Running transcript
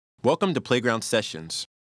Welcome to Playground Sessions.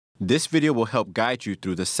 This video will help guide you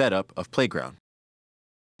through the setup of Playground.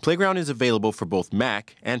 Playground is available for both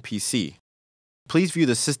Mac and PC. Please view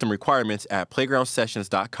the system requirements at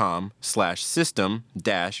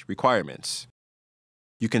playgroundsessions.com/system-requirements.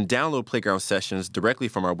 You can download Playground Sessions directly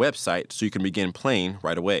from our website so you can begin playing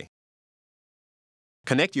right away.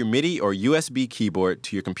 Connect your MIDI or USB keyboard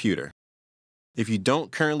to your computer. If you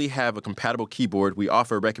don't currently have a compatible keyboard, we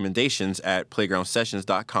offer recommendations at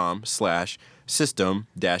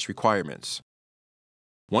playgroundsessions.com/system-requirements.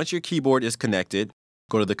 Once your keyboard is connected,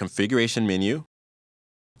 go to the Configuration menu,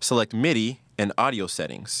 select MIDI and Audio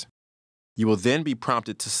Settings. You will then be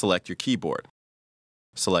prompted to select your keyboard.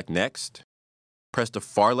 Select Next, press the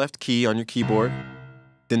far left key on your keyboard,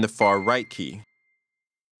 then the far right key.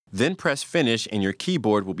 Then press Finish and your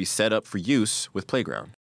keyboard will be set up for use with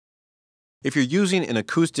Playground. If you're using an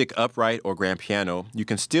acoustic upright or grand piano, you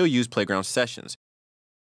can still use Playground Sessions.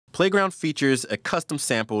 Playground features a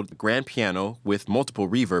custom-sampled grand piano with multiple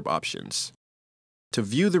reverb options. To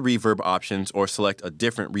view the reverb options or select a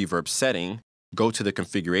different reverb setting, go to the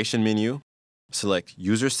Configuration menu, select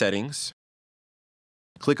User Settings,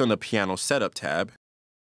 click on the Piano Setup tab,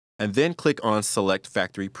 and then click on Select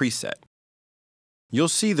Factory Preset. You'll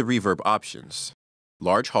see the reverb options: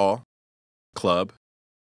 Large Hall, Club,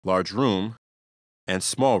 Large Room, and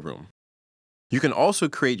Small Room. You can also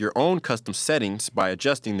create your own custom settings by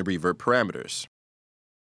adjusting the reverb parameters.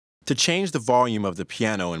 To change the volume of the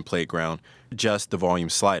piano in Playground, adjust the volume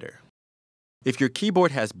slider. If your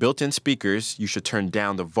keyboard has built-in speakers, you should turn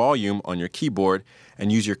down the volume on your keyboard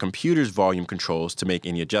and use your computer's volume controls to make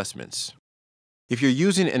any adjustments. If you're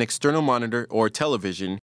using an external monitor or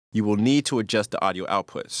television, you will need to adjust the audio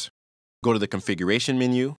outputs. Go to the Configuration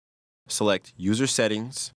menu, select User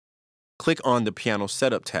Settings, click on the Piano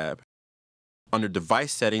Setup tab. Under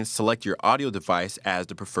Device Settings, select your audio device as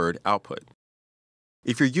the preferred output.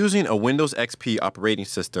 If you're using a Windows XP operating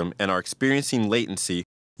system and are experiencing latency,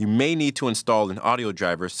 you may need to install an audio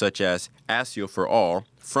driver such as ASIO for All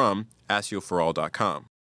from asioforall.com.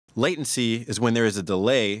 Latency is when there is a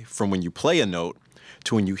delay from when you play a note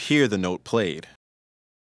to when you hear the note played.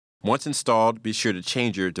 Once installed, be sure to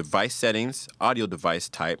change your device settings audio device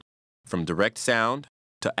type from Direct Sound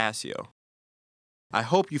to ASIO. I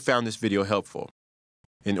hope you found this video helpful.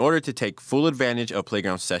 In order to take full advantage of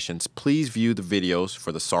Playground Sessions, please view the videos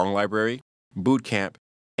for the Song Library, Bootcamp,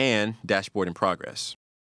 and Dashboard in Progress.